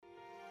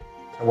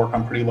I work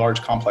on pretty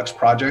large, complex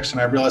projects, and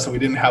I realized that we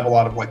didn't have a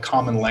lot of like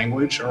common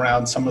language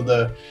around some of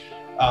the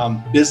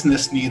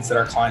business needs that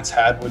our clients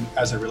had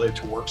as it related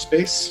to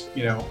workspace.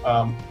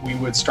 We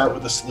would start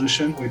with a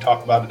solution. We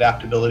talk about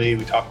adaptability,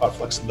 we talk about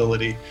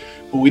flexibility,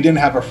 but we didn't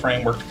have a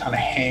framework to kind of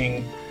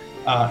hang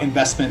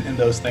investment in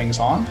those things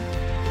on.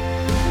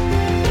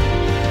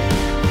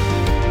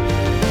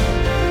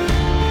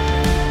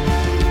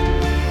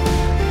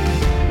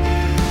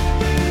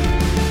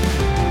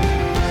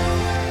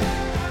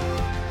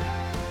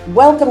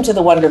 Welcome to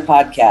the Wonder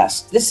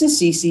Podcast. This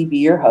is CCB,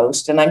 your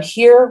host, and I'm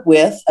here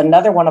with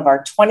another one of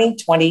our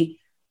 2020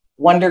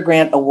 Wonder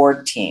Grant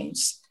Award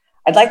teams.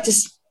 I'd like to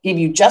give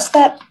you just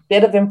that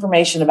bit of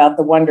information about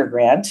the Wonder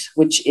Grant,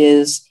 which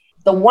is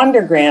the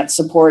Wonder Grant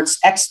supports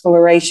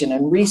exploration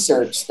and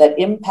research that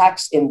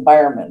impacts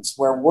environments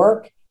where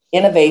work,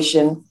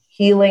 innovation,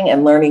 healing,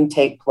 and learning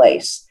take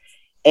place.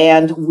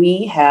 And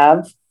we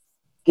have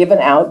given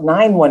out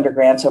 9 Wonder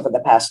Grants over the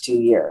past 2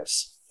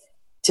 years.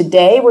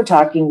 Today, we're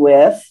talking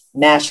with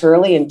Nash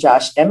Hurley and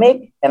Josh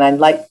Emig, and I'd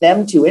like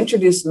them to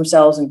introduce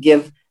themselves and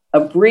give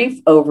a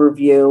brief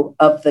overview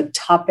of the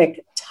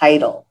topic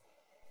title.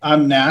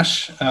 I'm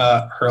Nash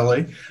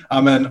Hurley.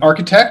 I'm an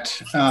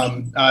architect.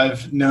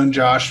 I've known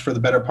Josh for the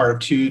better part of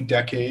 2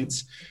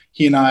 decades.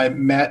 He and I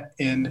met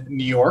in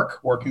New York,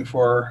 working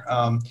for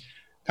kind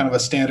of a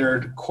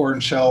standard core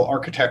and shell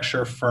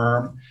architecture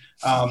firm.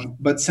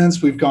 But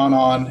since we've gone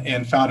on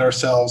and found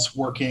ourselves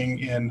working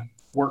in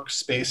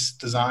workspace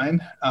design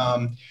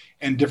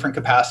in different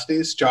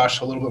capacities,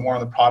 Josh a little bit more on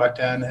the product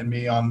end and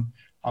me on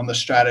the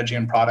strategy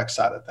and product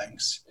side of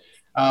things.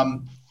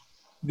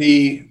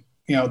 The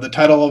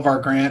title of our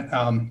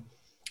grant,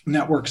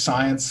 Network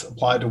Science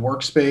Applied to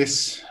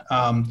Workspace,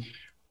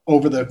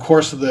 over the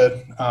course of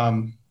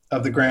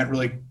the grant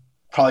really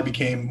probably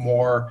became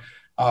more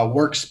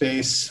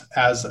workspace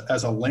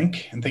as a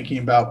link, and thinking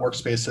about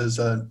workspace as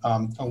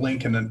a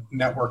link in a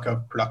network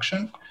of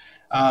production.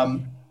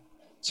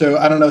 So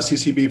I don't know,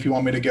 CCB, if you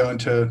want me to go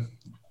into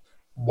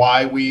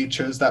why we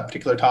chose that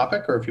particular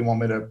topic, or if you want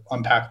me to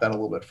unpack that a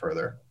little bit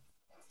further.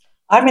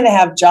 I'm going to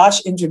have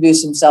Josh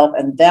introduce himself,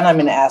 and then I'm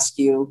going to ask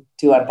you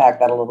to unpack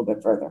that a little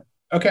bit further.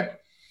 Okay.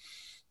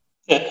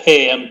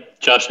 Hey, I'm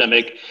Josh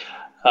Emig.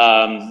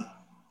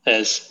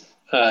 As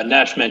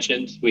Nash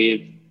mentioned,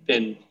 we've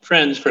been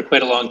friends for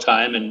quite a long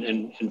time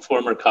and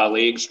former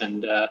colleagues,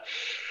 and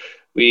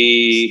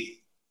we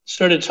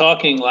started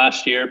talking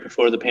last year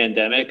before the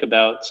pandemic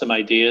about some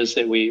ideas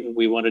that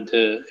we wanted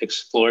to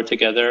explore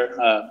together.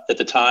 At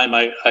the time,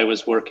 I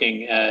was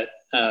working as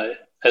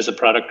a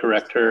product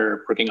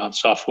director, working on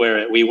software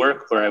at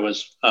WeWork, where I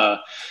was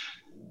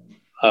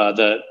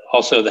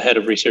also the head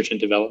of research and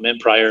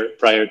development prior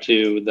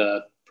to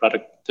the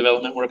product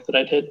development work that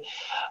I did.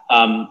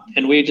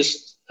 And we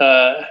just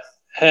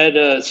had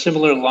a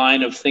similar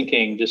line of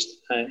thinking, just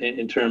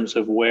in terms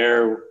of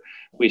where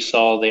we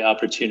saw the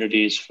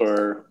opportunities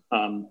for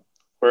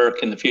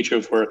work and the future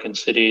of work in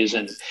cities,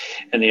 and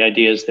the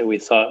ideas that we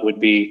thought would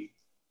be,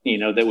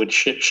 that would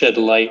shed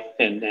light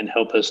and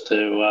help us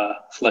to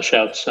flesh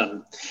out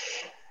some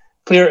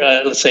clear,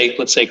 let's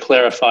say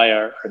clarify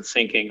our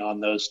thinking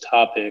on those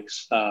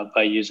topics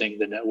by using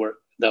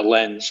the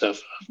lens of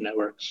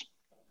networks.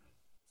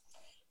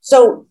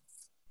 So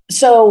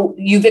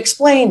you've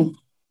explained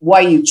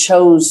why you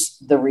chose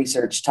the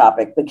research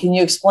topic, but can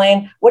you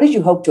explain what did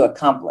you hope to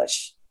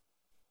accomplish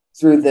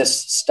through this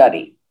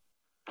study?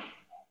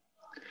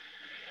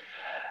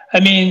 I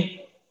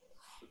mean,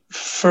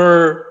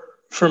 for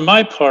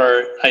my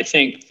part, I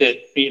think that,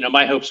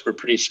 my hopes were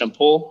pretty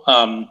simple.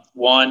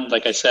 One,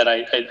 like I said,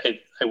 I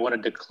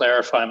wanted to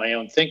clarify my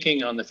own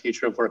thinking on the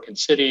future of work in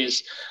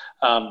cities.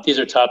 These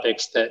are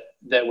topics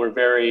that were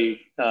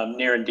very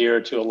near and dear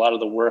to a lot of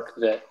the work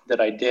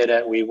that I did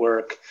at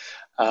WeWork.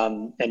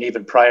 And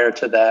even prior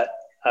to that,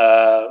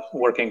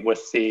 working with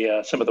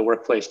some of the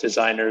workplace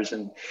designers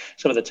and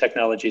some of the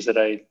technologies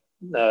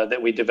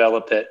that we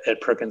developed at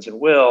Perkins and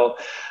Will.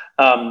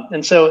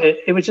 And so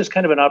it was just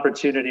kind of an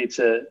opportunity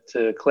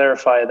to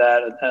clarify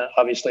that.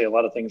 Obviously, a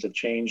lot of things have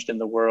changed in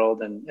the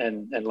world,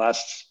 and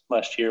last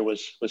year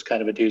was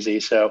kind of a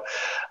doozy. So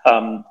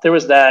there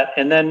was that.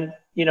 And then,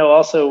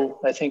 also,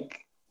 I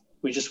think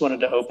we just wanted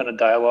to open a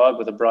dialogue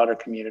with a broader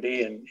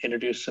community and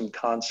introduce some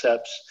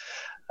concepts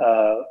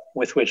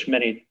with which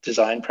many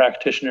design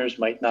practitioners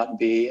might not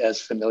be as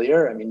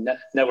familiar. I mean,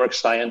 network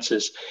science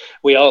is,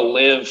 we all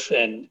live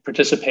and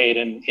participate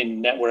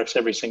in networks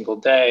every single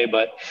day,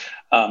 but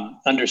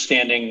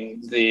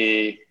understanding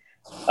the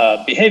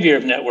behavior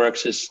of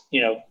networks is,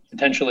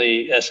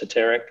 potentially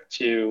esoteric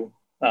to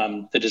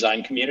the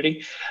design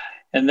community.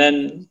 And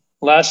then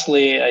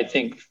lastly, I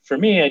think for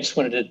me, I just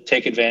wanted to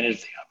take advantage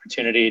of the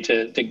opportunity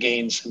to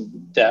gain some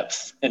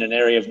depth in an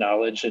area of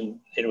knowledge in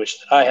which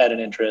I had an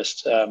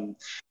interest,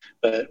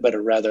 but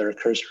a rather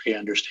cursory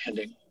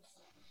understanding.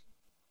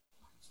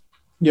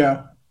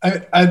 Yeah,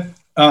 I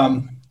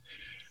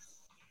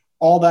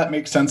all that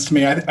makes sense to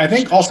me. I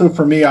think also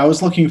for me, I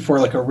was looking for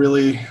a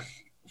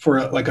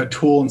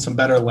tool and some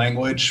better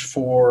language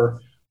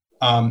for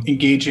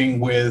engaging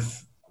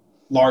with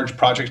large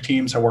project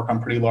teams. I work on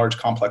pretty large,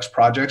 complex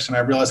projects, and I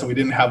realized that we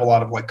didn't have a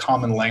lot of like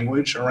common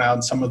language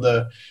around some of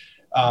the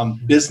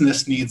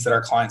business needs that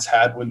our clients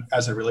had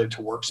as it related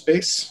to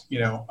workspace.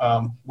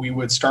 We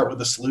would start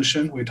with a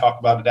solution. We talk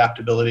about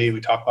adaptability,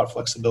 we talk about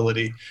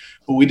flexibility,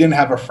 but we didn't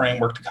have a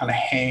framework to kind of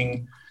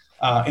hang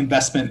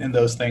investment in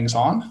those things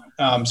on.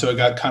 So it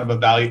got kind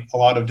of a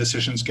lot of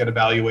decisions get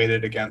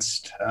evaluated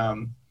against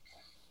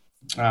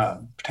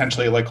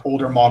potentially like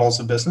older models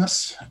of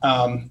business.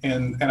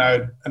 And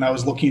I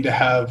was looking to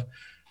have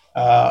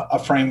a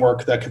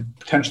framework that could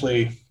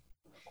potentially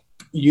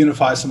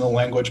unify some of the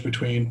language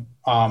between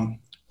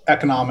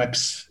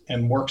economics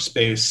and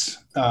workspace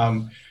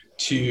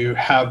to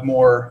have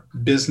more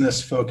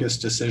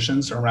business-focused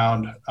decisions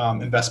around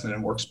investment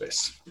in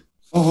workspace.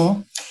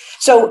 Mm-hmm.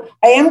 So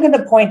I am going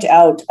to point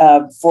out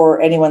for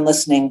anyone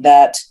listening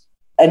that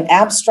an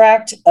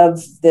abstract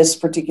of this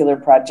particular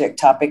project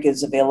topic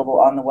is available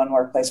on the One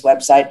Workplace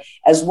website,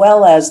 as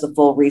well as the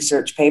full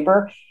research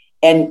paper.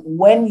 And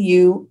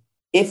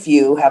if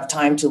you have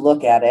time to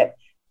look at it,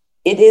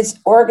 it is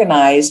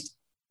organized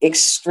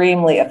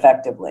extremely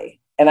effectively.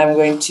 And I'm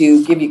going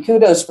to give you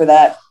kudos for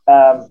that,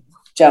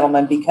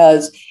 gentlemen,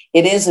 because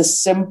it is a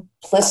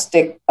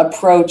simplistic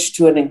approach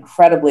to an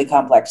incredibly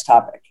complex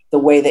topic, the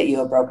way that you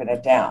have broken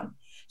it down.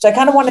 So I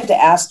kind of wanted to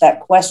ask that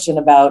question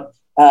about,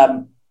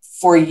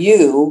 for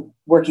you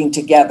working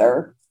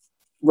together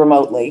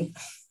remotely,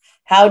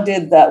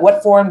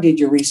 what form did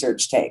your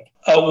research take?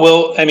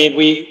 Well, I mean,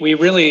 we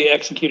really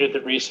executed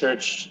the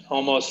research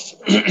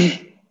almost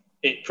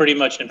pretty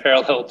much in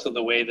parallel to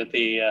the way that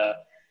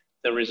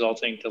the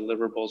resulting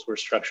deliverables were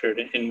structured,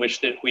 in which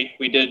that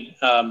we did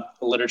a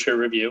literature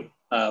review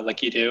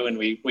like you do, and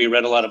we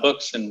read a lot of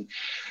books and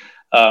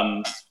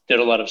did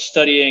a lot of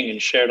studying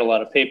and shared a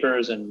lot of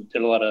papers and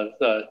did a lot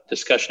of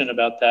discussion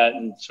about that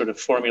and sort of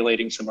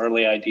formulating some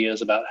early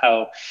ideas about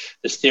how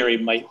this theory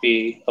might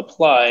be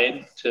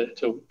applied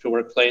to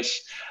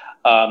workplace.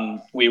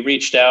 We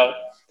reached out.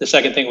 The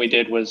second thing we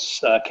did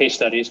was case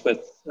studies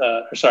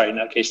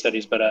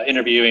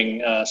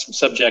interviewing some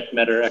subject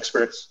matter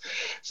experts.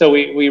 So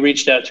we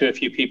reached out to a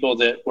few people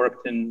that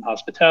worked in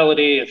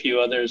hospitality, a few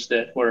others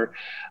that were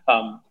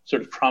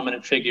sort of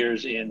prominent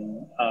figures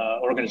in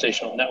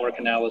organizational network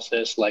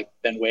analysis, like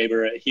Ben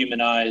Weber at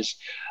Humanize.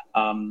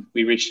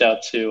 We reached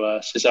out to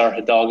Cesar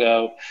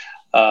Hidalgo,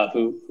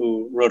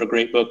 who wrote a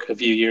great book a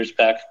few years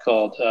back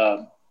called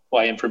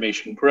Why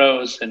Information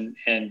Grows,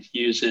 and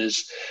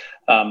uses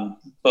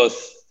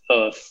both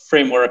a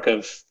framework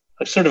of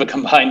sort of a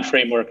combined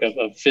framework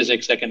of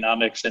physics,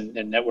 economics, and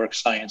network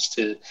science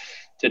to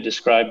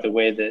describe the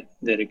way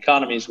that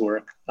economies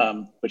work,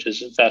 which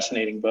is a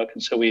fascinating book.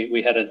 And so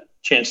we had a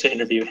chance to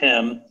interview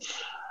him.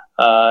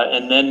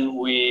 And then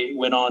we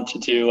went on to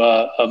do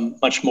a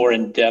much more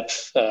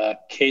in-depth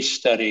case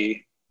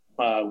study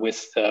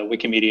with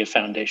Wikimedia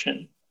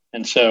Foundation.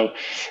 And so,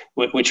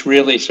 which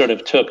really sort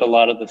of took a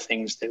lot of the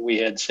things that we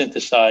had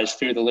synthesized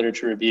through the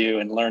literature review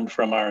and learned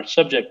from our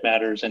subject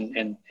matters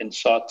and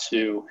sought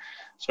to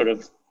sort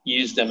of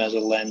use them as a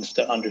lens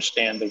to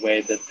understand the way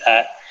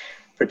that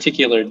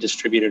particular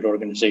distributed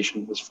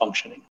organization was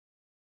functioning.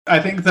 I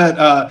think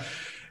that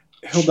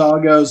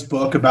Hidalgo's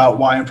book about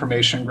why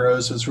information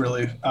grows is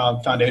really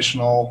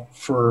foundational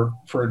for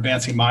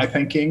advancing my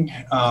thinking.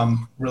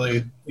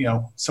 Really,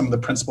 some of the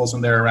principles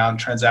in there around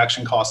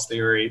transaction cost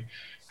theory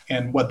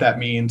and what that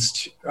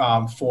means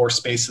for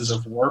spaces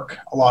of work.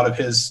 A lot of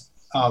his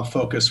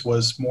focus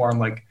was more on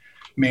like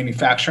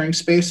manufacturing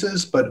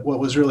spaces, but what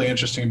was really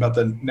interesting about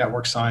the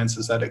network science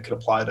is that it could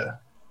apply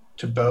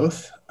to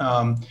both.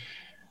 And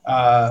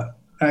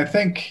I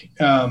think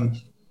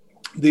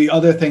the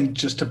other thing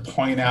just to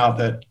point out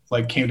that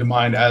like came to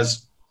mind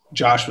as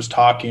Josh was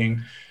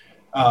talking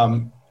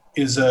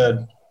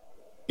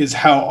is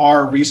how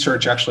our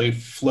research actually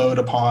flowed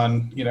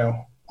upon,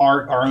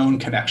 our own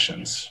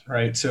connections,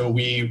 right? So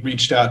we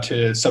reached out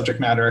to subject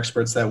matter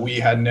experts that we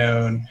had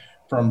known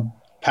from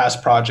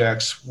past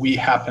projects. We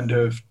happened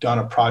to have done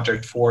a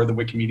project for the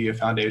Wikimedia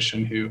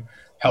Foundation, who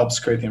helps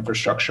create the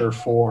infrastructure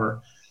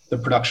for the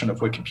production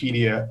of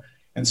Wikipedia.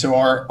 And so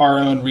our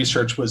own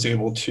research was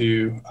able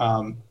to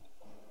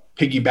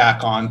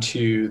piggyback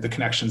onto the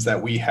connections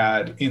that we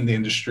had in the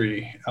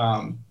industry.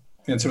 And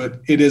so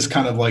it is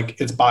kind of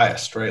like, it's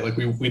biased, right? Like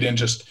we didn't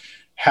just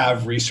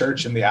have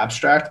research in the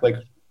abstract, like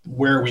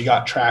where we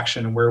got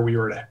traction and where we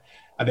were,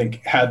 I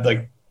think, had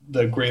like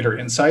the greater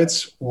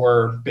insights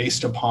were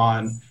based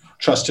upon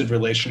trusted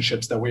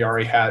relationships that we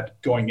already had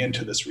going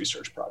into this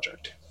research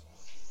project.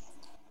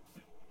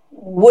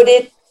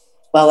 It's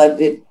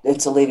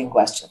a leading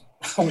question.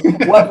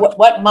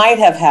 What might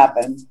have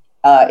happened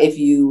if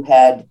you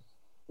had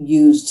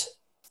used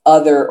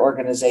other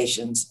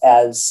organizations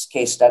as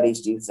case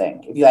studies, do you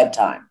think, if you had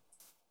time?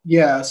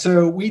 Yeah,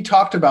 so we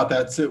talked about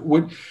that.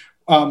 So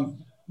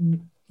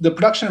the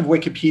production of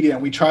Wikipedia,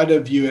 and we tried to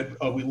view it,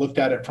 we looked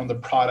at it from the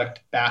product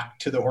back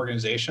to the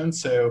organization.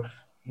 So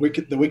the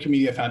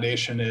Wikimedia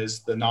Foundation is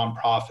the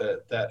nonprofit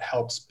that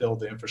helps build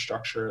the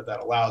infrastructure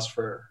that allows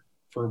for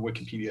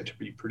Wikipedia to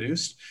be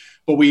produced.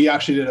 But we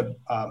actually did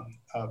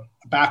a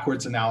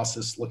backwards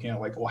analysis looking at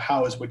like, well,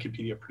 how is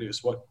Wikipedia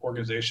produced? What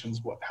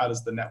organizations, how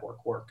does the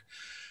network work?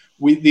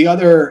 The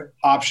other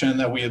option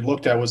that we had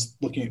looked at was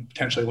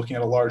potentially looking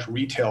at a large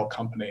retail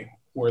company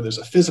where there's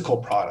a physical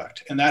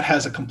product, and that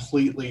has a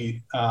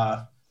completely,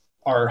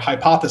 our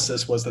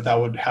hypothesis was that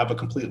would have a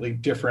completely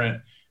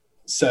different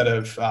set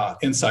of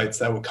insights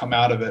that would come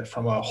out of it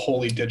from a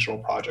wholly digital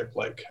project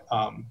like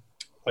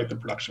the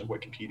production of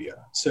Wikipedia.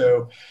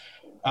 So,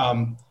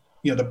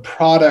 the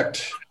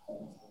product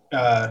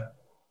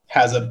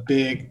has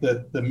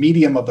the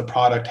medium of the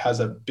product has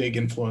a big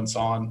influence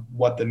on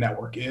what the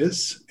network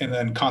is, and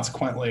then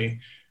consequently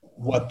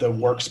what the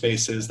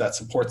workspace is that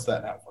supports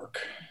that network.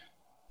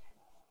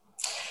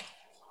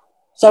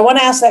 So I want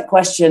to ask that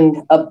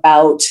question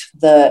about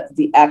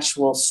the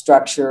actual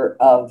structure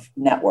of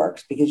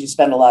networks, because you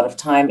spend a lot of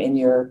time in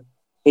your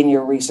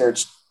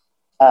research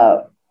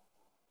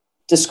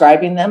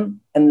describing them,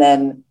 and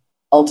then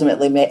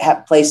ultimately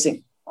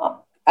placing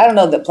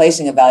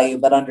a value,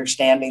 but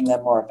understanding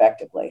them more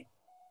effectively.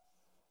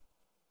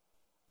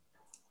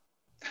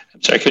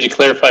 I'm sorry, could you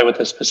clarify what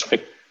the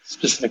specific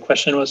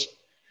question was?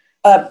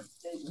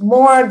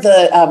 More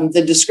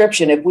the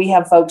description. If we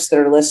have folks that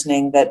are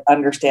listening that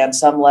understand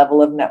some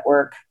level of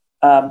network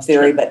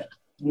theory, sure, but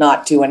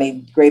not to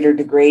any greater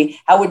degree,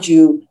 how would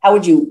you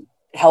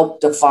help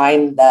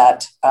define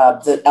that,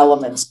 the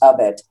elements of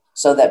it,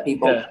 so that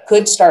people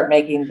could start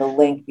making the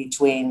link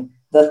between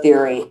the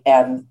theory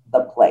and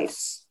the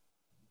place?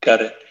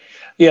 Got it.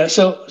 Yeah.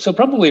 So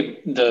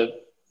probably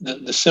the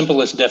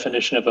simplest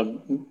definition of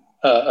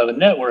a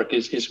network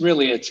is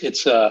really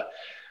it's a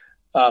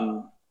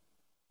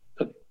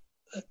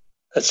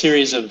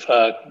series of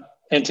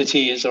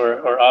entities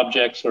or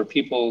objects or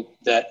people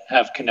that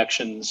have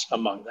connections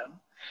among them.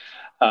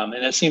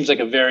 And it seems like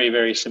a very,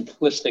 very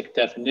simplistic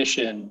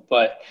definition,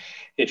 but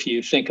if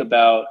you think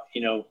about,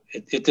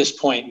 at this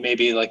point,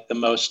 maybe like the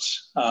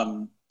most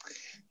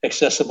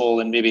accessible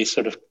and maybe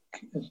sort of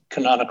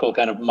canonical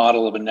kind of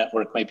model of a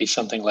network might be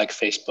something like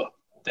Facebook,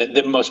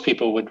 that most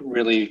people would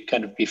really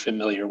kind of be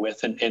familiar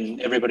with.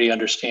 And everybody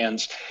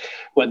understands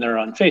when they're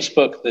on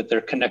Facebook that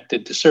they're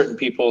connected to certain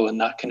people and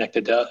not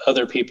connected to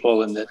other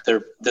people, and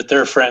that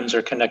their friends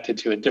are connected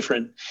to a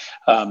different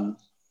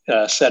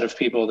set of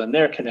people than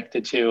they're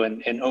connected to.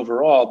 And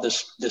overall,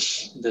 this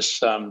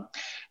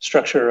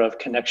structure of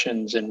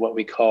connections and what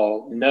we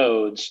call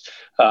nodes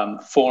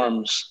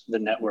forms the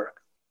network.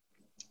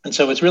 And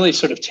so it's really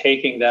sort of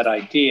taking that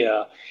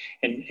idea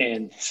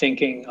and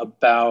thinking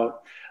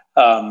about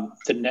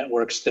the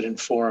networks that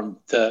inform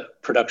the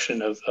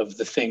production of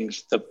the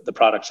things, the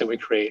products that we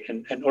create,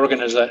 and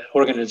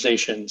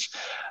organizations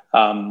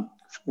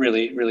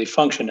really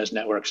function as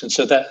networks. And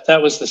so that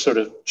was the sort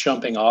of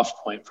jumping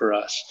off point for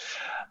us.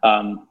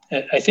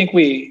 I think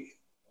we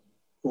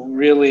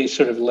really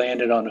sort of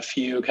landed on a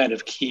few kind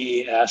of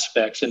key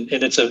aspects, and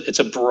it's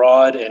a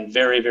broad and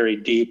very, very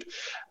deep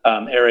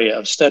area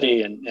of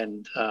study,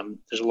 and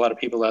there's a lot of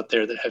people out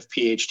there that have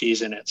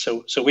PhDs in it.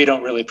 So we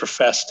don't really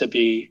profess to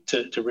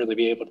really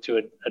be able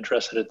to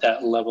address it at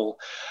that level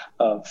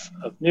of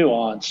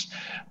nuance.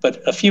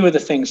 But a few of the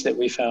things that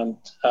we found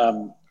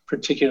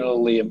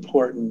particularly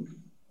important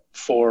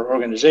for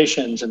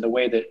organizations and the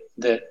way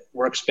that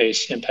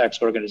workspace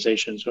impacts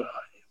organizations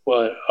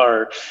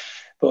are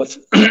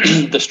both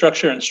the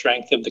structure and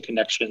strength of the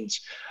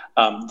connections,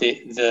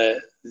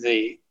 the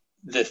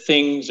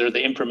things or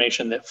the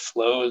information that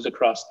flows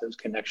across those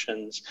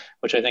connections,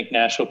 which I think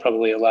Nash will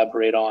probably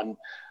elaborate on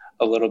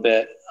a little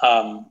bit,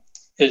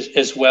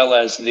 as well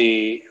as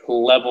the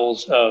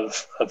levels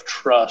of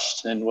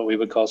trust and what we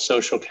would call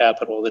social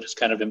capital that is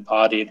kind of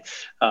embodied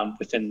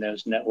within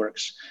those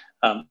networks,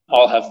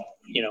 all have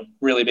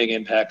really big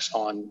impacts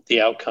on the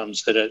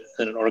outcomes that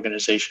an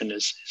organization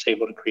is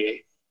able to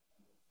create.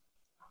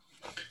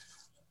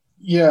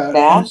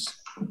 Yeah.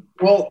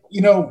 Well,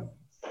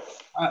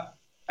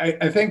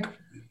 I think,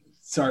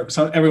 sorry,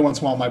 so every once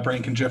in a while my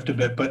brain can drift a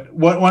bit, but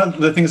one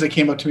of the things that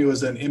came up to me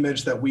was an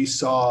image that we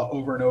saw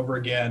over and over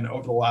again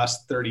over the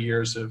last 30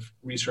 years of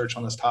research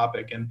on this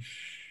topic, and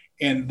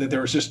that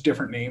there was just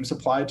different names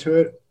applied to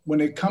it.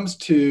 When it comes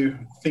to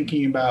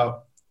thinking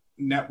about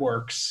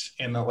networks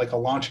and like a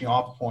launching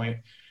off point,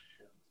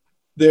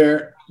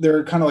 there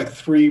are kind of like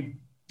three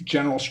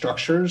general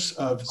structures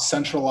of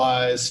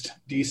centralized,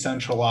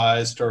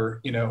 decentralized, or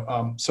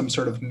some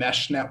sort of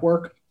mesh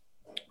network.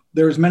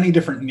 There's many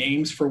different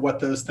names for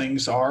what those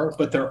things are,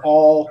 but they're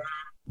all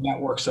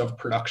networks of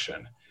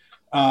production.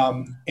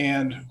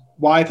 And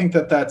why I think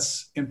that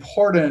that's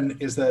important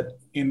is that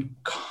in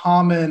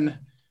common,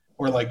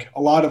 or like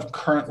a lot of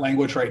current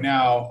language right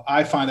now,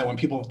 I find that when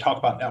people talk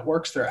about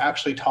networks, they're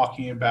actually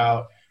talking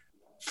about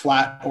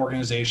flat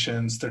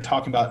organizations. They're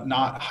talking about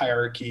not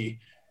hierarchy.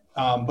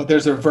 But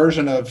there's a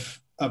version of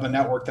a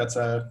network that's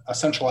a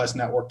centralized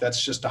network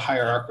that's just a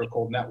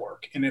hierarchical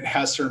network, and it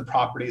has certain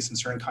properties and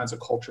certain kinds of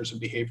cultures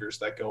and behaviors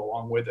that go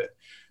along with it,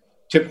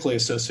 typically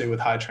associated with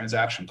high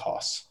transaction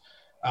costs.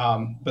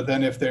 But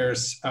then if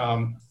there's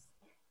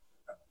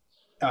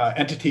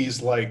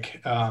entities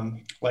like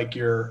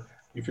your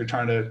if you're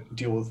trying to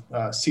deal with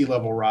sea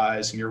level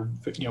rise and you're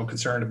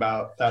concerned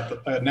about that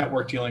a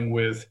network dealing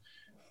with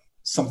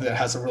something that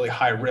has a really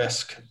high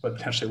risk but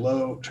potentially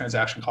low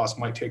transaction cost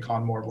might take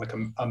on more of like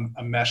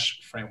a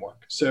mesh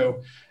framework.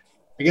 So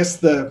I guess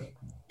the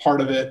part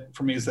of it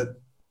for me is that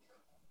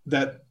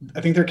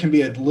I think there can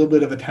be a little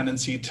bit of a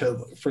tendency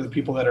for the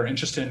people that are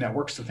interested in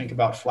networks to think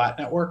about flat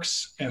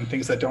networks and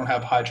things that don't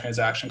have high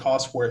transaction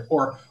costs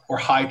or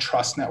high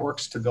trust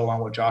networks, to build on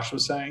what Josh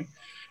was saying.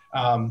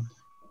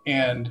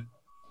 And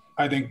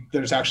I think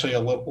there's actually a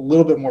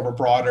little bit more of a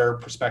broader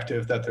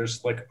perspective that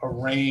there's like a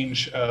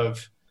range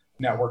of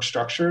network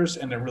structures,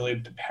 and it really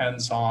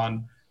depends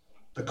on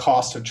the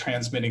cost of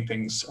transmitting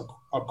things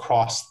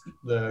across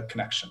the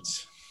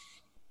connections.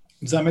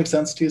 Does that make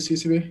sense to you,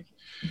 CCB?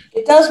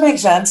 It does make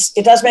sense.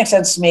 It does make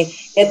sense to me.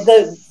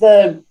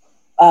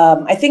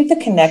 I think the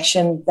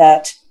connection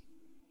that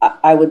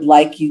I would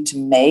like you to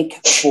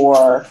make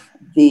for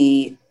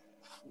the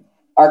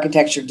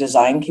architecture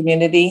design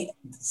community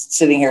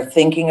sitting here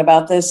thinking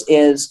about this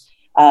is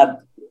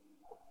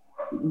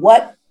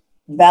what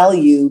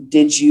value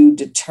did you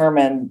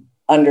determine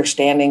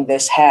understanding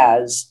this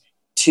has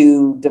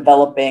to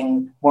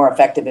developing more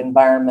effective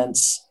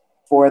environments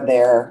for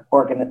the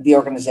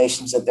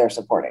organizations that they're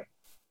supporting?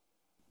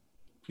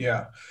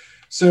 Yeah.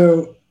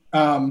 So,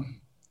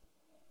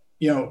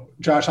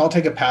 Josh, I'll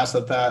take a pass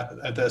at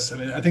this. I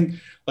mean, I think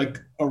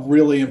like a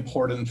really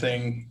important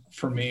thing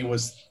for me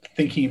was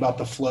thinking about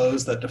the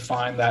flows that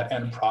define that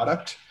end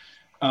product.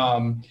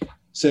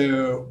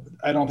 So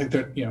I don't think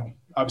that,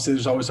 obviously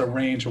there's always a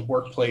range of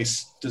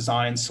workplace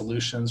design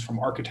solutions from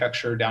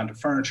architecture down to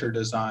furniture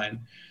design.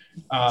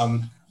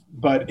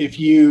 But if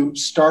you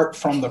start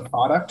from the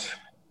product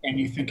and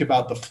you think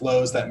about the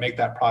flows that make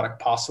that product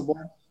possible,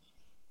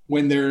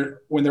 when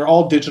they're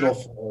all digital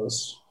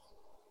flows,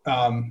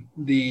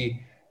 the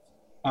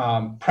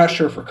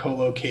pressure for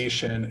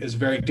co-location is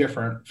very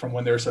different from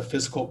when there's a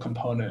physical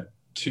component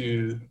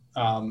to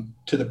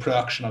the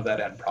production of that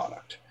end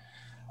product.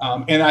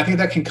 And I think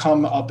that can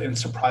come up in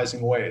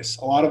surprising ways.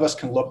 A lot of us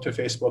can look to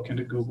Facebook and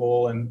to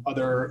Google and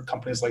other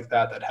companies like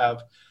that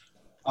have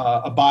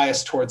a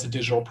bias towards a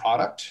digital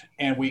product,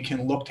 and we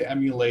can look to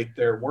emulate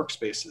their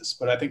workspaces.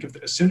 But I think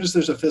as soon as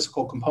there's a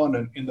physical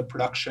component in the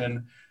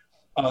production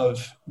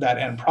of that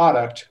end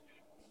product,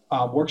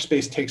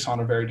 workspace takes on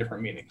a very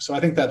different meaning. So I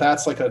think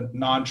that's like a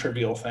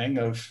non-trivial thing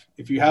of,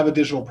 if you have a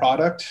digital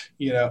product,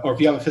 or if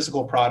you have a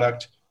physical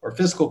product or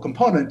physical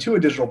component to a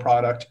digital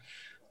product,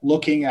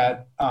 looking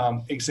at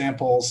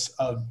examples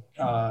of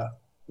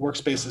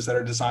workspaces that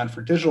are designed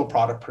for digital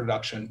product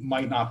production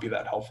might not be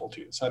that helpful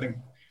to you. So I think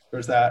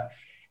there's that.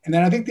 And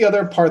then I think the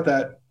other part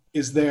that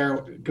is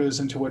there goes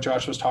into what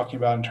Josh was talking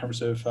about in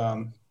terms of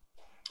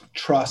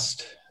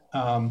trust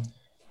and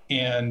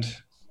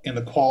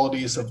the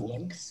qualities of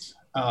links.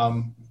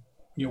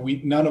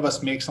 None of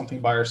us make something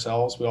by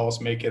ourselves. We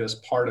always make it as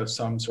part of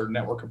some sort of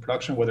network of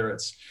production, whether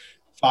it's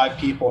 5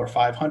 people or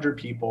 500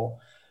 people.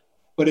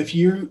 But if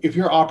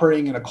you're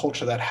operating in a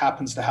culture that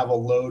happens to have a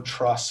low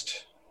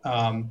trust,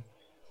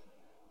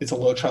 it's a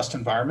low trust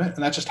environment,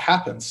 and that just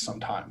happens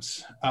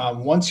sometimes.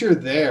 Once you're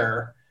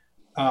there,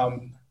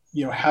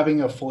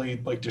 having a fully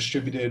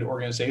distributed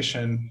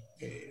organization,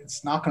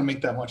 it's not going to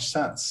make that much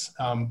sense.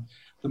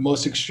 The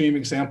most extreme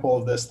example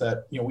of this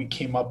that we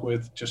came up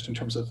with, just in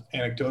terms of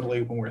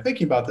anecdotally when we were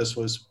thinking about this,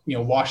 was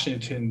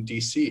Washington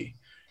D.C.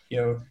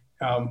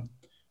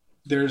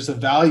 There's a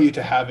value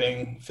to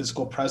having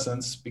physical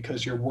presence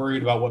because you're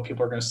worried about what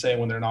people are going to say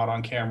when they're not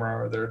on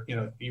camera, or they're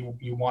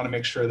you want to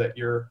make sure that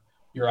your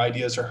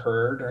ideas are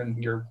heard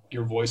and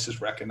your voice is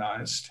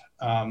recognized.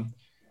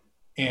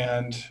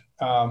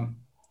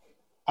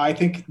 I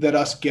think that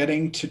us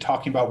getting to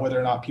talking about whether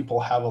or not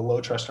people have a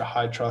low trust or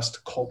high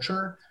trust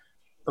culture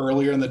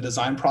earlier in the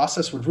design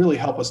process would really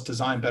help us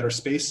design better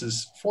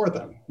spaces for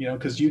them,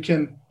 because you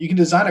can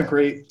design a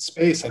great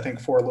space, I think,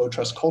 for a low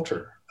trust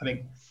culture. I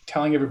think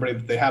telling everybody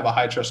that they have a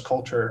high trust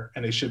culture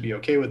and they should be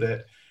okay with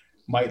it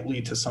might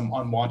lead to some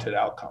unwanted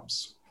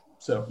outcomes.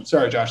 So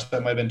sorry, Josh,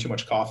 that might have been too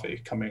much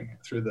coffee coming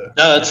through the...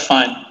 No, that's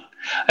fine.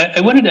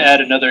 I wanted to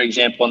add another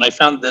example, and I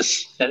found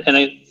this, and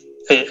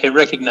I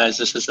recognize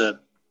this is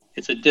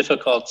it's a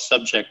difficult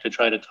subject to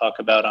try to talk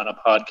about on a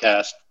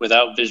podcast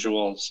without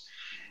visuals,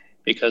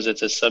 because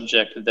it's a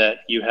subject that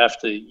you have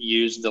to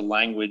use the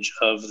language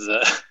of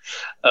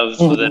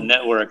the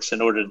networks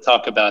in order to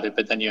talk about it,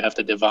 but then you have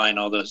to define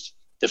all those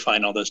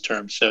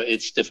terms. So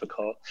it's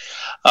difficult.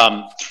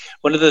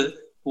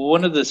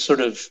 One of the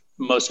sort of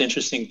most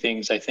interesting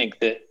things I think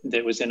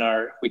that was in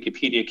our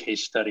Wikipedia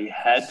case study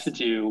had to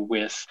do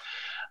with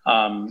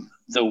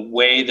the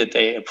way that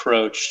they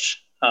approached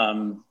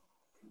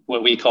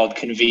what we called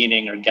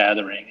convening or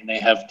gathering. And they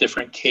have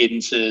different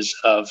cadences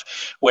of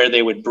where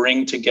they would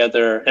bring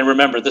together. And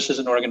remember, this is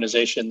an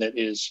organization that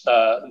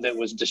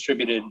was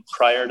distributed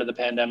prior to the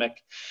pandemic.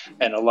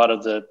 And a lot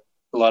of the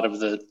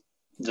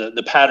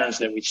the patterns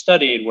that we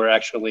studied were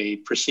actually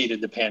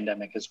preceded the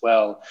pandemic as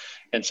well.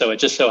 And so it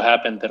just so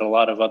happened that a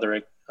lot of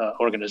other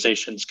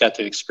organizations got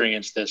to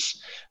experience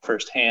this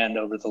firsthand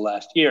over the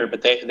last year,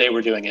 but they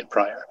were doing it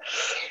prior.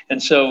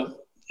 And so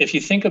if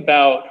you think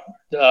about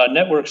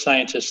network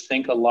scientists,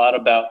 think a lot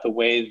about the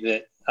way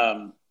that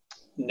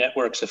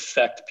networks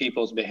affect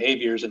people's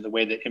behaviors and the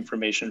way that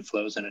information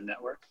flows in a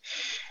network.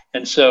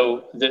 And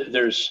so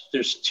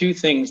there's two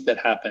things that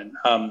happen.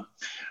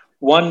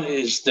 One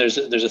is there's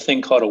a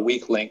thing called a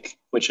weak link,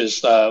 which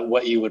is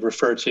what you would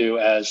refer to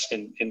as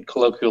in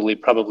colloquially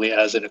probably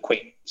as an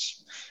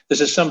acquaintance. This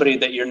is somebody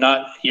that you're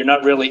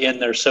not really in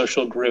their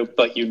social group,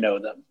 but you know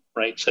them,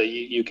 right? So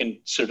you can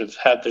sort of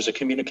there's a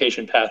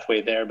communication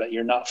pathway there, but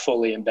you're not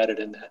fully embedded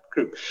in that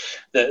group.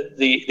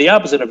 The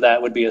opposite of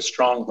that would be a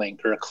strong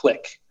link or a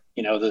clique,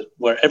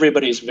 where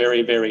everybody's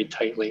very, very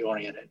tightly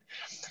oriented.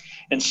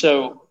 And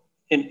so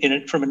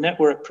from a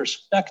network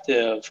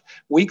perspective,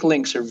 weak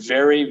links are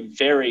very,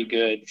 very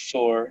good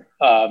for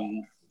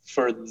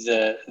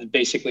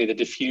basically the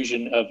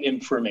diffusion of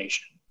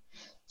information.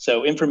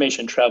 So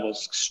information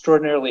travels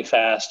extraordinarily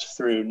fast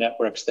through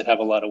networks that have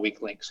a lot of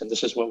weak links. And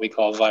this is what we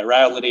call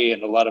virality,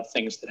 and a lot of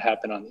things that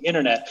happen on the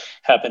internet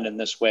happen in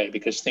this way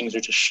because things are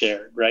just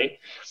shared, right?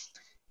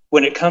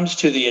 When it comes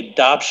to the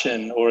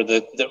adoption or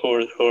the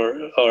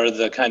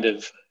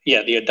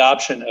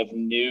adoption of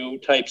new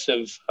types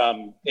of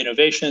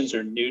innovations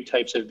or new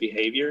types of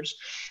behaviors,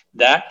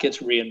 that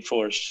gets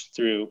reinforced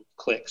through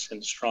cliques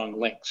and strong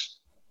links.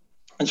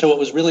 And so what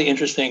was really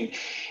interesting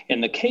in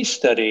the case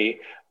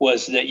study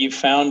was that you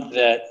found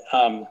that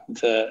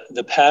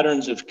the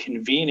patterns of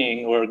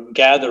convening or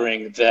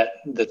gathering that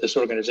this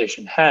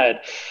organization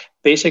had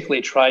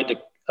basically tried to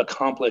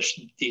accomplish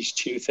these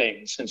two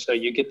things. And so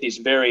you get these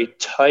very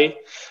tight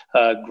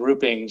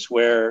groupings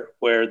where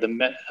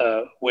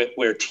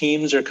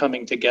teams are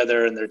coming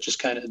together and they're just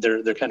kind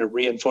of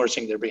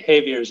reinforcing their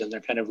behaviors and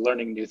they're kind of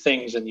learning new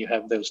things, and you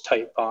have those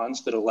tight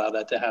bonds that allow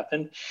that to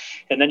happen.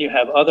 And then you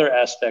have other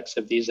aspects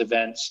of these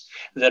events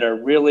that are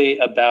really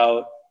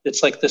about,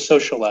 it's like the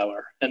social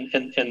hour,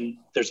 and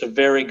there's a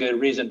very good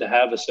reason to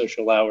have a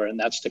social hour, and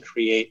that's to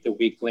create the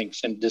weak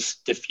links and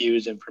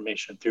diffuse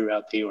information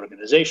throughout the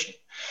organization.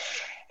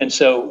 And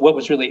so what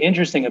was really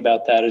interesting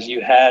about that is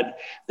you had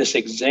this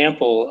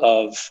example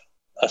of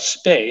a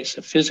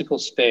physical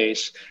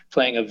space,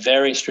 playing a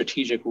very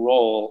strategic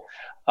role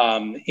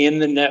in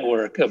the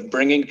network of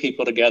bringing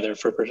people together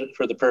for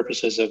the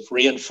purposes of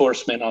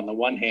reinforcement on the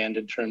one hand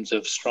in terms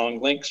of strong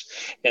links,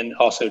 and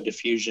also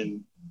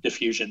diffusion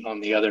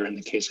on the other in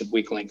the case of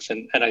weak links.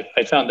 And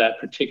I found that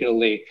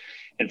particularly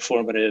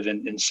informative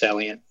and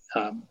salient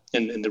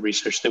in the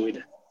research that we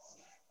did.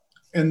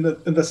 And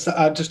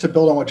just to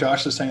build on what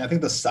Josh is saying, I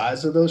think the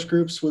size of those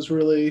groups was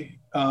really,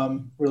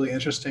 really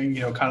interesting.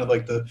 Kind of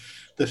like the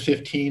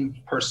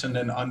 15 person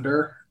and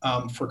under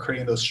for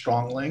creating those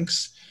strong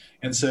links.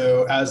 And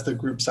so as the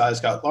group size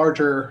got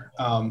larger,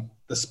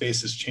 the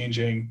space is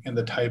changing, and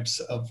the types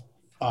of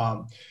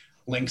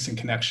links and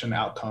connection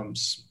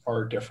outcomes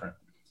are different.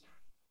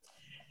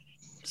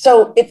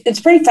 So it's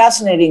pretty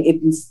fascinating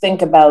if you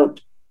think about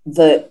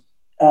the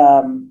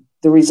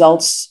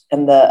results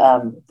and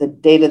the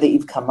data that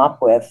you've come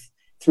up with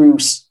through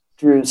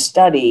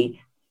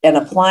study, and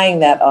applying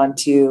that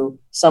onto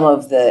some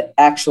of the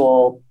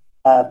actual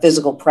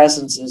physical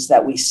presences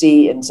that we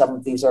see in some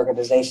of these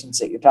organizations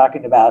that you're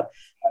talking about.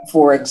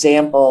 For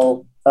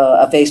example,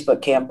 a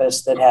Facebook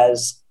campus that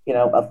has,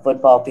 a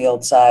football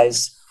field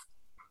size,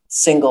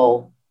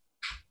 single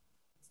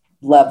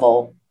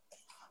level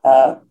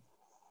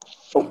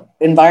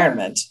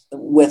environment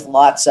with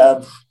lots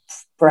of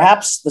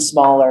perhaps the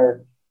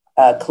smaller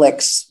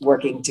cliques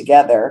working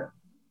together.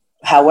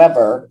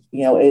 However,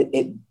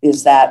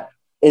 is that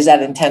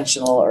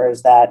intentional, or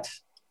is that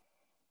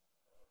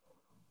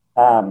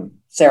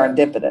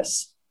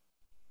serendipitous?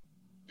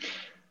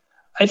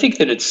 I think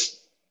that it's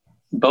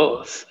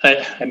both.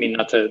 I mean,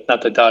 not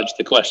to dodge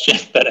the question,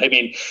 but I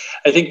mean,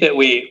 I think that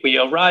we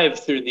arrive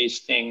through these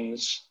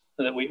things,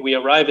 that we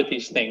arrive at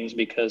these things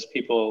because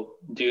people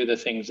do the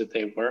things that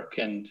they work,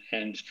 and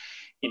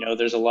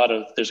there's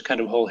a kind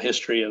of whole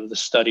history of the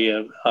study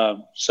of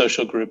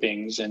social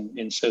groupings and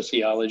in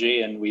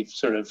sociology, and we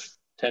sort of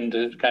tend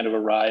to kind of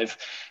arrive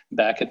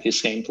back at the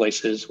same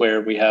places where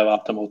we have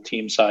optimal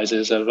team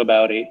sizes of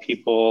about 8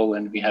 people,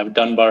 and we have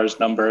Dunbar's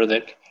number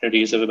that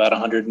communities of about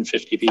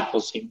 150 people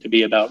seem to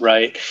be about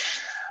right.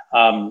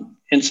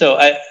 And so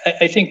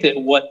I think that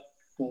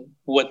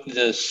what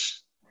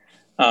this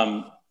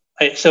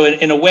so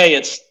in a way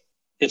it's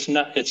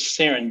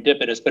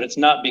serendipitous, but it's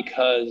not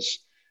because,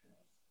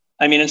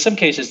 I mean, in some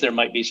cases there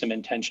might be some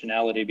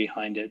intentionality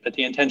behind it, but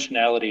the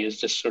intentionality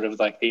is just sort of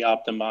like the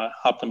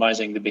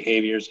optimizing the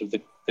behaviors of the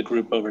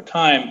group over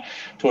time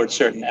towards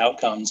certain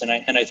outcomes. And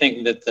I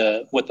think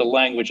that what the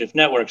language of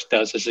networks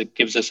does is it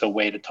gives us a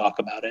way to talk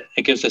about it.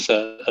 It gives us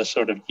a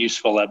sort of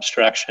useful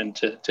abstraction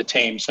to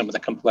tame some of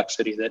the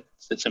complexity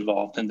that's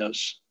involved in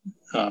those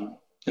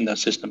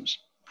systems.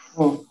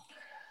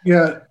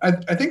 Yeah,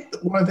 I think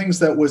one of the things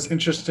that was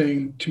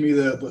interesting to me,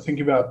 the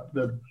thinking about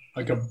the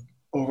like a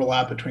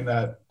overlap between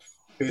that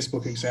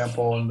Facebook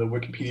example and the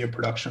Wikipedia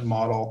production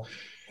model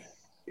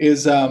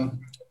is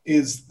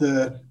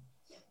the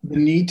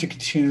need to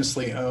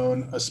continuously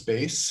own a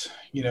space.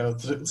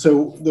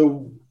 So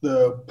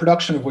the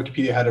production of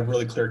Wikipedia had a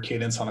really clear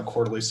cadence on a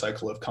quarterly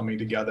cycle of coming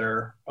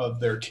together of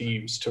their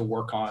teams to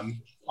work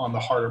on the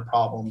harder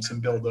problems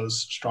and build those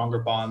stronger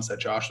bonds that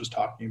Josh was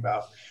talking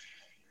about.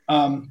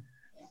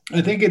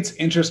 I think it's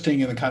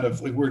interesting in the kind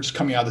of like we're just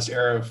coming out of this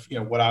era of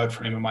what I would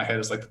frame in my head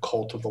as like the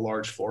cult of the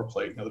large floor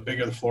plate. The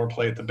bigger the floor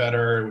plate, the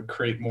better. It would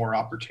create more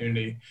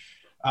opportunity.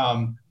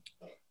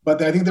 But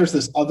I think there's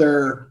this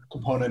other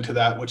component to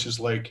that, which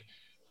is like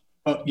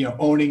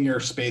owning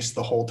your space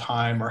the whole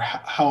time, or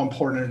how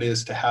important it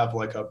is to have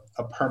like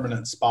a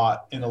permanent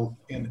spot in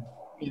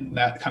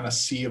that kind of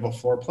sea of a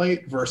floor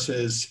plate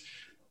versus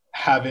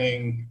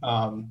having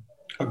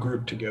a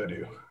group to go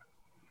to.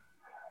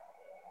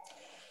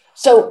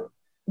 So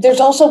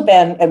there's also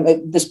been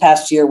this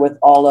past year with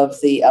all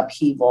of the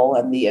upheaval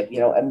and the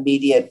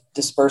immediate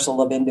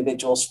dispersal of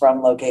individuals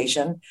from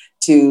location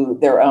to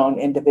their own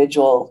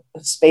individual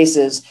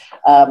spaces,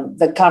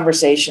 the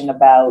conversation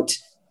about,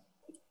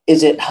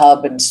 is it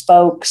hub and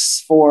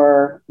spokes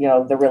for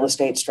the real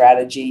estate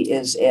strategy?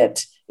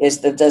 Does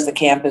the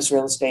campus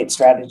real estate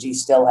strategy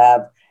still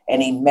have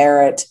any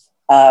merit?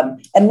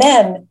 And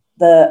then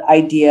the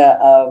idea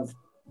of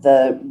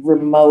the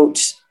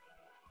remote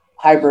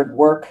hybrid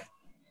work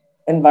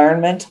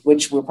environment,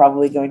 which we're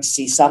probably going to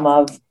see some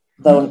of,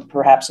 though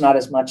perhaps not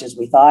as much as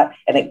we thought,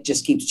 and it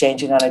just keeps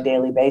changing on a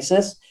daily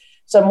basis.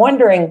 So I'm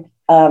wondering,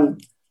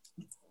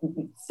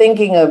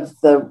 thinking of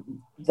the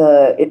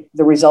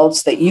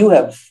results that you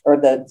have, or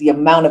the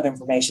amount of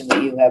information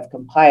that you have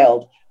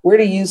compiled, where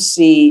do you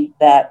see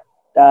that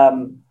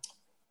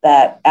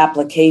that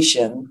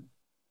application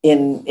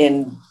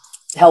in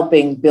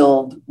helping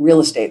build real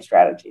estate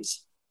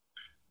strategies?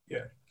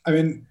 Yeah, I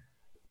mean,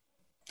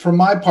 for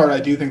my part,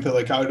 I do think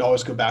that I would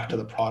always go back to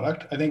the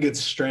product. I think it's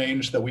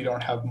strange that we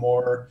don't have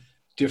more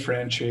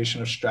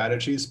differentiation of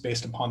strategies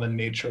based upon the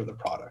nature of the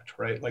product,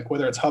 right? Like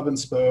whether it's hub and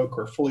spoke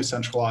or fully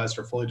centralized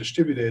or fully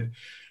distributed,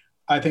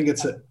 I think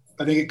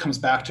it comes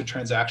back to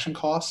transaction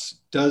costs.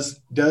 Does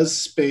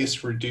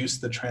space reduce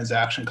the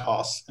transaction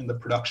costs in the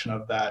production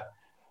of that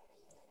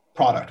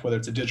product, whether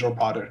it's a digital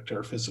product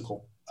or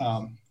physical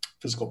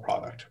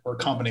product, or a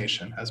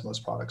combination, as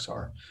most products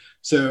are?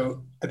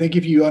 So I think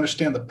if you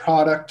understand the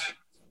product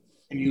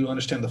and you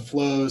understand the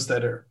flows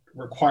that are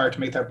required to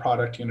make that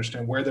product, you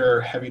understand where there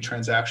are heavy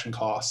transaction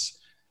costs,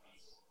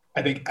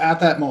 I think at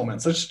that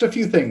moment, so just a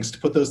few things to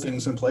put those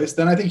things in place,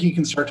 then I think you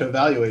can start to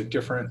evaluate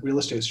different real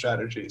estate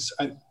strategies.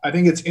 I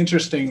think it's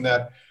interesting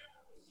that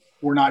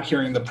we're not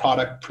hearing the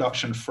product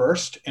production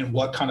first and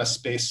what kind of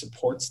space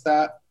supports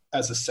that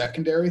as a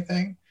secondary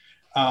thing.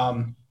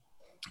 And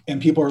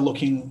people are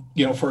looking,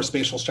 for a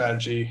spatial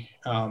strategy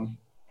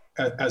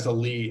as a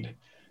lead.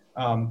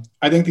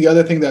 I think the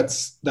other thing that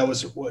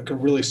was like a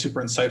really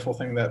super insightful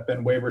thing that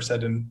Ben Waver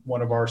said in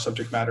one of our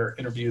subject matter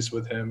interviews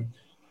with him,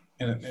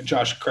 and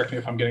Josh, correct me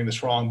if I'm getting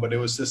this wrong, but it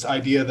was this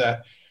idea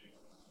that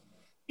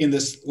in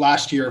this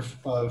last year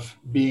of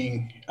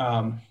being,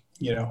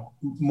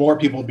 more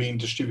people being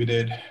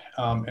distributed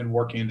and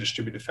working in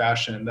distributed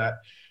fashion, that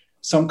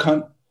some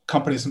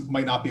companies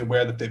might not be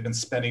aware that they've been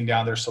spending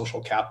down their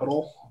social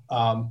capital,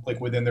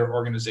 within their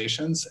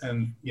organizations,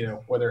 and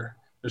whether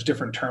there's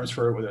different terms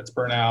for it, whether it's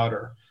burnout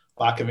or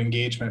lack of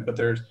engagement, but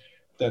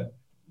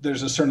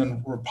there's a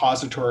certain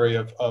repository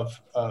of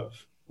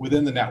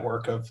within the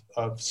network of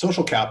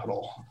social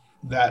capital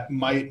that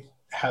might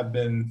have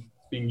been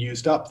being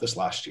used up this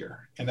last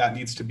year, and that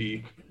needs to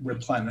be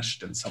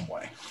replenished in some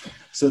way.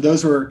 So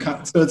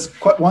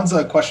one's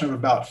a question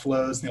about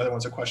flows, and the other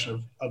one's a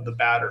question of the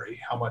battery,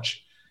 how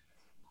much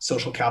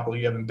social capital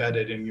you have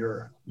embedded in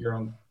your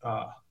own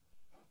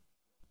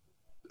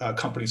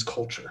company's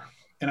culture.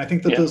 And I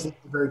think that those are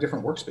very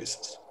different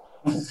workspaces.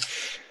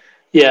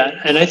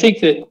 Yeah, and I think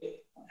that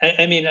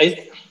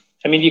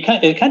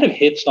it kind of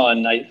hits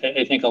on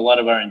I think a lot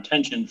of our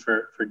intention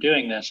for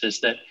doing this is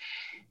that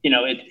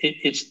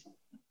it's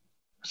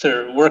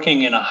sort of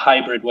working in a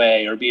hybrid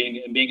way, or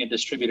being a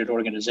distributed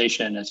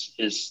organization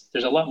is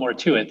there's a lot more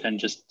to it than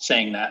just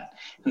saying that,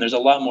 and there's a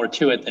lot more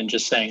to it than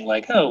just saying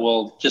like, oh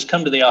well, just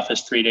come to the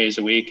office 3 days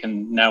a week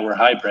and now we're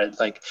hybrid.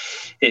 I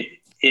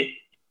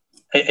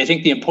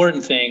think the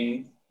important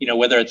thing,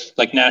 whether it's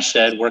like Nash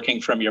said, working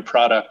from your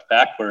product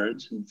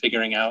backwards and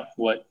figuring out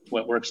what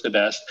works the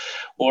best,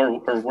 or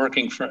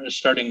working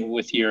starting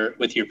with your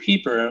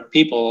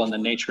people and the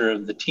nature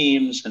of the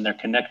teams and their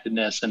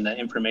connectedness and the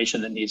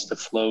information that needs to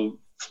flow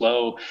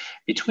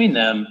between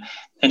them,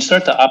 and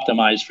start to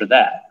optimize for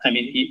that. I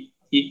mean,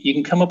 you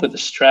can come up with a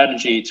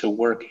strategy to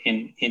work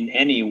in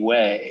any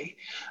way.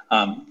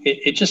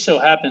 It just so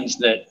happens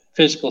that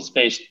physical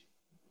space,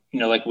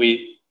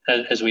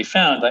 as we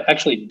found,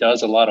 actually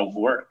does a lot of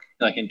work,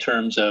 in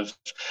terms of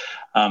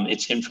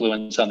its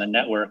influence on the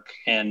network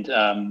and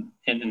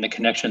in the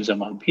connections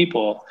among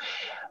people.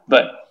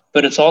 But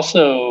it's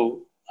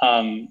also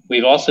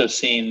we've also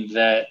seen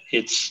that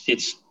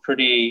it's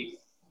pretty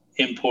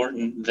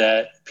important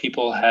that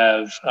people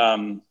have,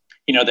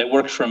 that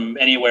work from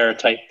anywhere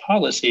type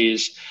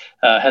policies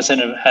has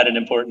had an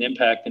important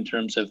impact in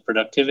terms of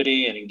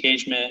productivity and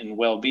engagement and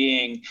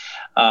well-being.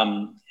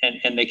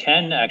 And they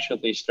can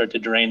actually start to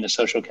drain the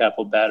social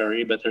capital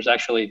battery, but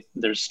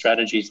there's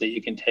strategies that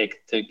you can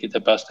take to get the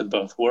best of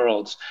both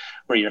worlds,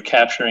 where you're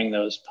capturing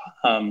those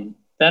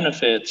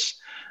benefits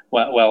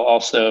while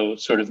also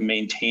sort of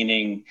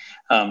maintaining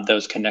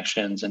those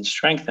connections and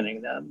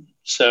strengthening them.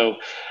 So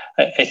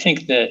I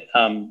think that,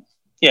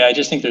 I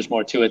just think there's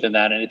more to it than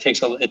that, and it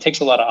takes a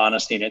lot of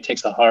honesty, and it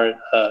takes a hard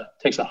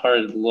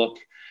look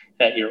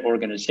at your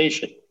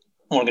organization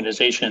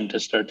to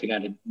start to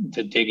kind of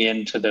to dig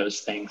into those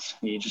things.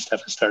 And you just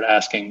have to start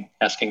asking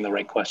the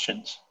right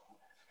questions.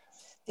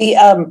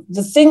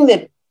 The thing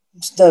that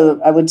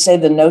I would say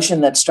the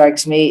notion that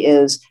strikes me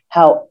is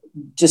how,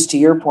 just to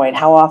your point,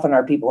 how often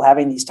are people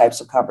having these types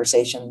of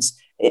conversations?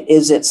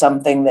 Is it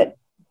something that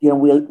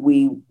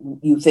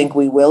you think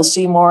we will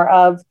see more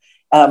of,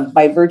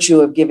 by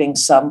virtue of giving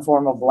some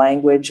form of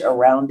language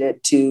around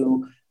it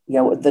to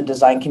the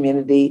design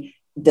community?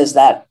 Does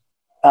that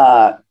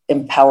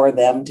empower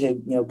them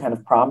to kind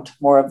of prompt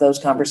more of those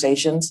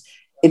conversations?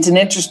 It's an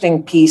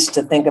interesting piece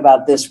to think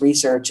about this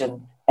research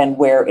and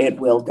where it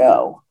will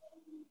go.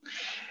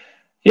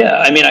 Yeah,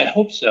 I mean, I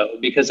hope so,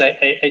 because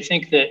I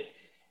think that.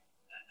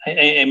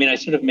 I mean, I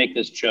sort of make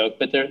this joke,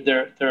 but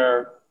there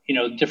are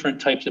different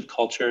types of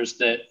cultures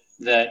that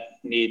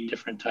need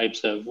different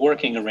types of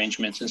working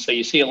arrangements, and so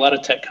you see a lot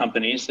of tech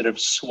companies that have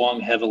swung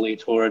heavily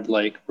toward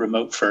like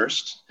remote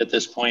first at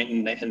this point,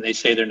 and they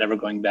say they're never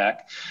going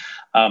back.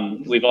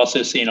 We've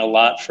also seen a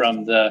lot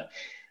from the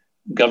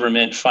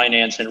government,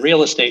 finance, and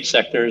real estate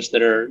sectors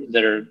that are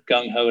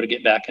gung ho to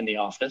get back in the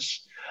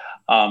office,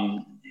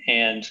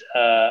 and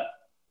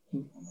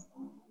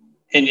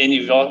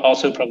you've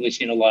also probably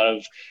seen a lot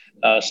of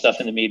stuff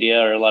in the media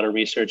or a lot of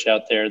research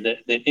out there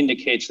that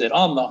indicates that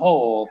on the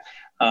whole,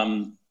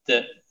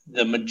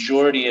 the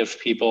majority of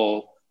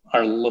people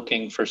are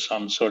looking for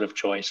some sort of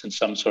choice and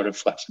some sort of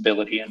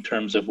flexibility in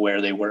terms of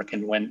where they work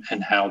and when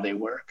and how they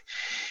work.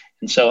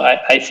 And so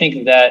I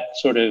think that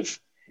sort of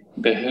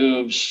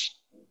behooves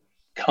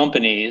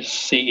companies,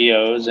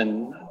 CEOs,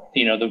 and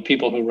the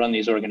people who run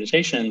these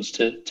organizations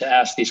to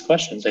ask these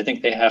questions. I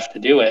think they have to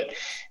do it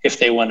if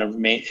they want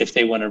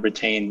to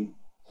retain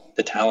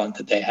the talent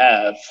that they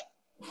have.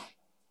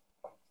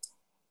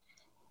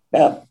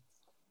 Yeah.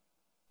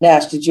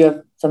 Nash, did you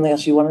have something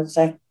else you wanted to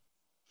say?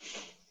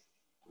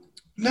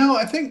 No,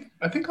 I think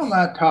on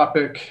that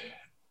topic,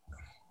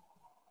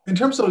 in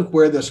terms of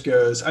where this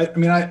goes, I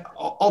mean,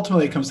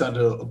 ultimately it comes down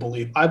to a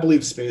belief. I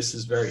believe space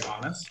is very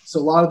honest. So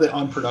a lot of the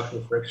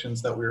unproductive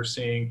frictions that we were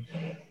seeing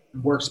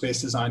in workspace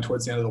design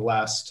towards the end of the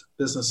last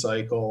business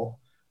cycle,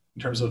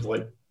 in terms of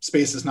like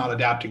space is not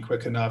adapting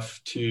quick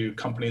enough to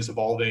companies'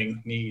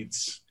 evolving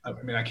needs. I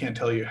mean, I can't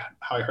tell you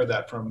how I heard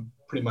that from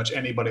pretty much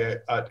anybody,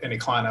 any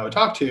client I would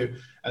talk to,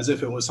 as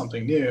if it was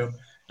something new.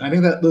 And I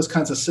think that those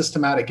kinds of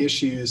systematic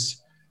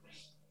issues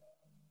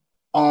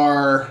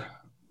are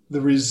the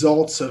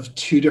results of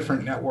two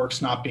different networks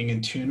not being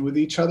in tune with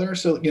each other.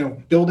 So,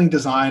 building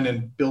design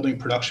and building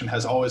production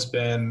has always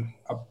been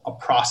a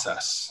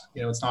process.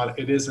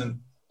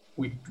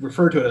 We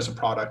refer to it as a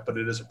product, but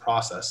it is a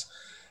process.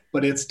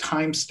 But its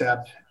time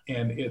step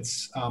and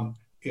its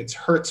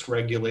Hertz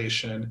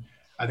regulation,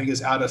 I think,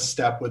 is out of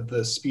step with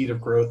the speed of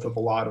growth of a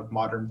lot of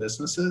modern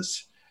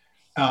businesses.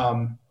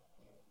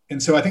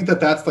 And so I think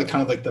that's like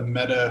kind of like the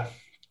meta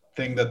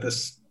thing that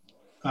this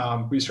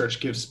research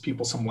gives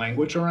people some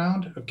language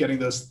around, of getting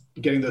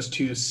those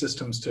two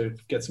systems to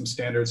get some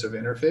standards of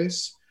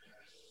interface.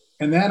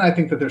 And then I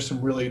think that there's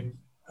some really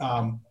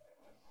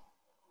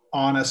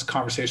honest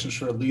conversations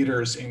for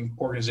leaders in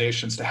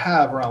organizations to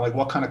have around like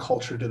what kind of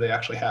culture do they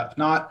actually have,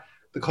 not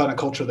the kind of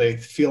culture they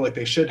feel like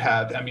they should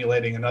have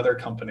emulating another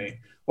company.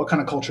 What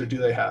kind of culture do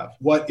they have?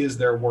 What is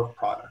their work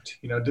product?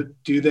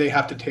 Do they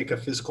have to take a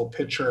physical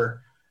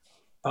picture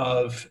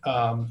of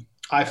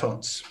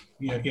iPhones?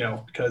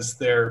 Because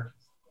they're,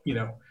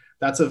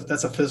 that's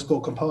a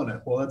physical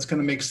component. Well, it's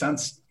going to make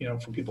sense,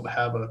 for people to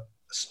have a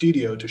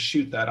studio to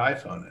shoot that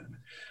iPhone in.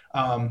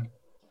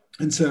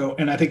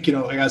 And I think,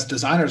 as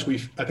designers,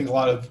 I think a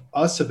lot of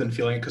us have been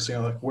feeling, because,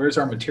 like, where's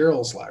our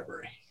materials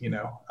library?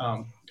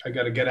 I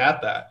got to get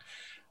at that.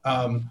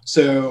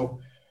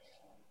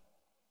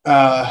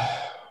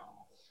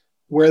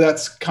 Where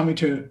that's coming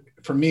to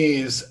for me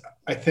is,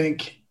 I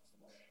think,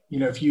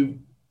 if you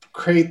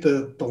create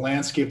the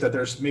landscape that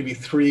there's maybe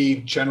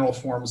three general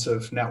forms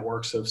of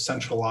networks, of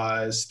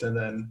centralized and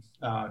then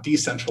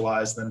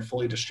decentralized, and then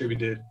fully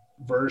distributed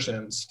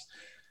versions,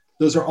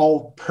 those are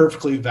all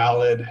perfectly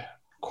valid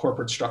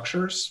corporate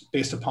structures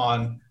based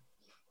upon,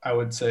 I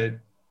would say,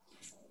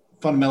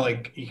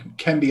 fundamentally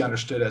can be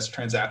understood as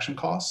transaction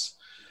costs.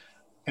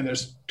 And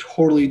there's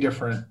totally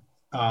different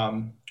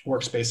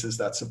workspaces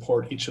that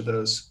support each of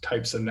those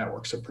types of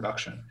networks of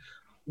production.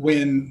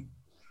 When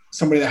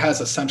somebody that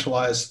has a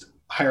centralized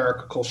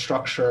hierarchical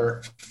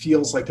structure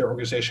feels like their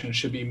organization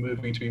should be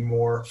moving to be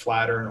more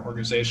flatter and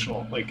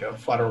organizational, like a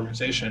flatter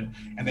organization,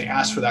 and they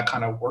ask for that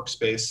kind of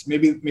workspace.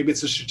 Maybe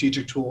it's a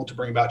strategic tool to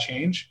bring about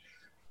change,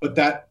 but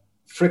that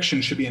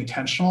friction should be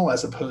intentional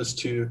as opposed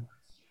to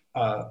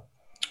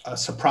a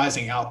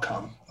surprising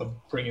outcome of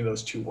bringing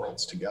those two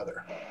worlds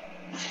together.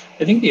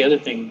 I think the other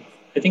thing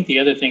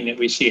that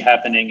we see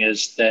happening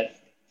is that,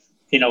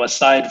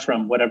 aside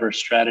from whatever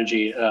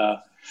strategy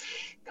a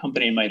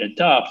company might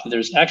adopt,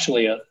 there's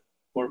actually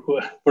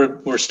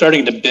we're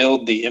starting to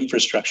build the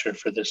infrastructure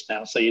for this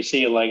now. So you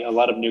see like a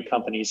lot of new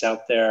companies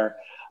out there,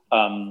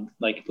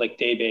 like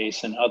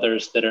Daybase and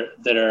others that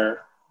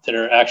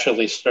are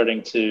actually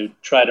starting to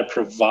try to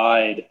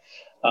provide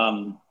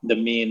the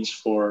means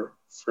for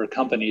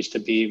companies to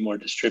be more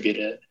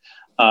distributed.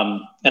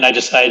 And I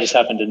just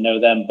happen to know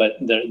them, but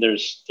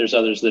there's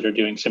others that are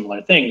doing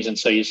similar things. And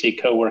so you see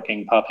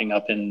co-working popping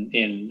up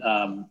in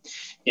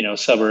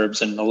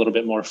suburbs and a little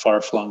bit more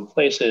far-flung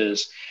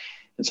places.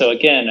 And so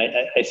again,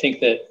 I think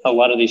that a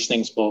lot of these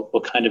things will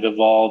kind of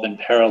evolve in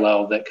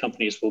parallel, that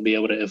companies will be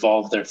able to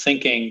evolve their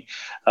thinking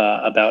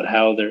about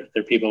how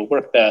their people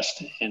work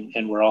best.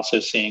 And we're also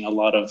seeing a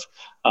lot of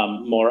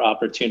more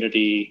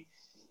opportunity,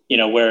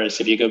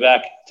 whereas if you go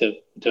back to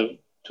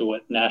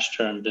what Nash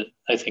termed it,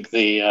 I think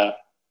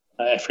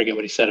I forget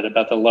what he said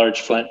about the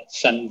large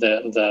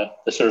the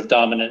sort of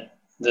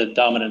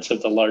dominance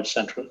of the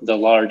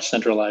large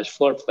centralized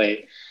floor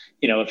plate.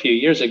 A few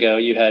years ago,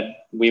 you had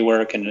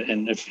WeWork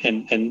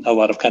and a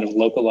lot of kind of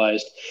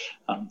localized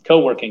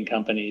co-working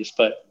companies,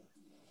 but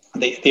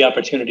the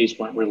opportunities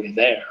weren't really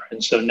there.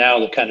 And so now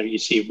you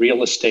see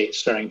real estate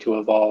starting to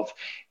evolve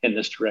in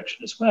this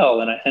direction as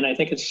well. And I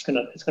think it's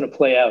gonna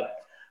play out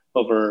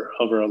over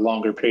a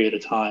longer period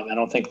of time. I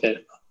don't think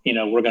that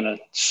we're going to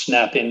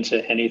snap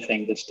into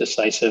anything that's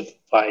decisive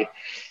by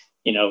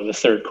the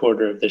third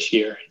quarter of this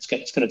year. It's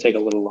going to take a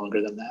little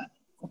longer than that.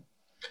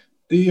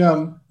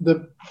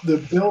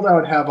 The build I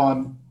would have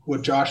on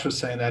what Josh was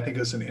saying, that I think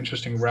is an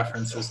interesting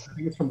reference, is I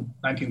think it's from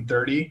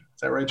 1930. Is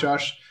that right,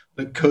 Josh?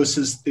 The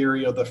Coase's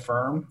theory of the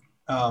firm,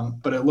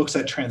 but it looks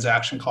at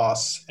transaction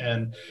costs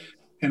and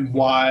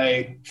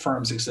why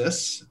firms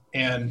exist.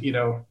 And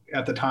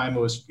at the time, it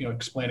was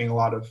explaining a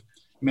lot of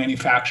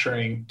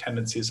manufacturing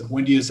tendencies of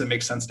when does it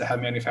make sense to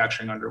have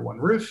manufacturing under one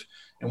roof,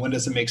 and when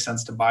does it make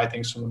sense to buy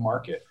things from the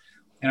market.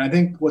 And I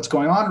think what's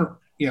going on,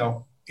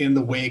 in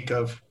the wake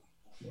of,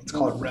 let's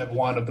call it Rev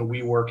 1 of the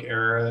WeWork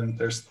era, and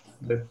there's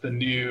the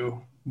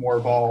new, more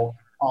evolved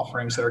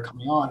offerings that are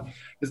coming on,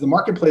 is the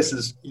marketplace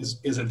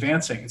is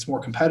advancing. It's more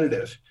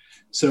competitive.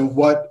 So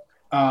what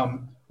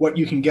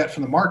you can get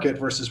from the market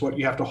versus what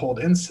you have to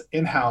hold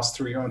in-house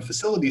through your own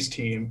facilities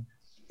team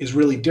is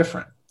really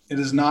different. It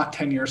is not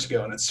 10 years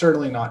ago, and it's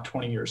certainly not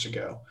 20 years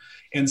ago.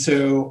 And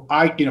so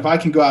if I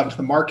can go out into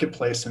the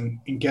marketplace and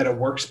get a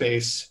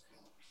workspace,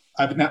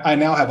 I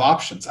now have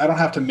options. I don't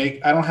have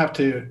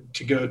to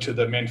go to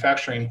the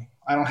manufacturing.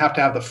 I don't have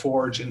to have the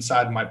forge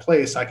inside my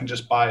place. I can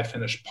just buy a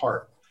finished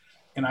part.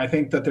 And I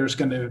think that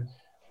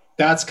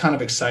that's kind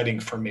of exciting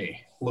for me,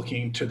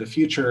 looking to the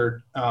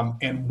future,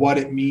 and what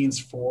it means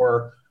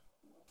for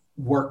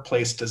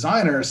workplace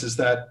designers is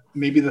that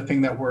maybe the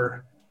thing that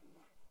we're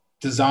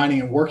designing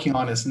and working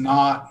on is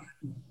not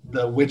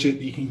the widget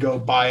that you can go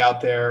buy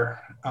out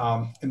there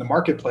in the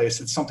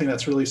marketplace. It's something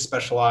that's really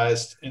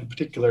specialized, in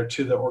particular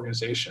to the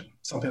organization,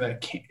 something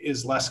that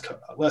is less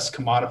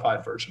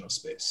commodified version of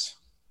space.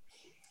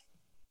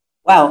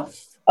 Wow.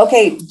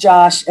 Okay,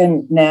 Josh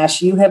and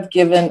Nash, you have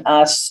given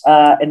us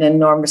an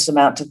enormous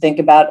amount to think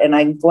about, and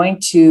I'm going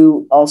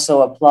to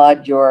also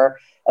applaud your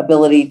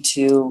ability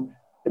to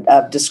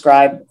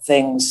describe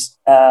things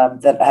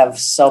that have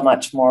so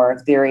much more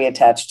theory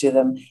attached to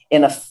them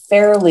in a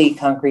fairly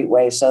concrete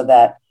way, so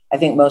that I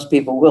think most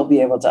people will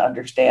be able to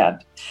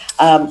understand.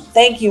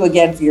 Thank you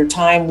again for your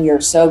time. We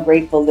are so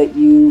grateful that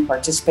you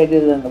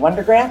participated in the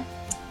Wonder Grant,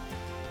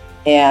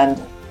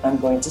 and I'm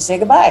going to say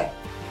goodbye.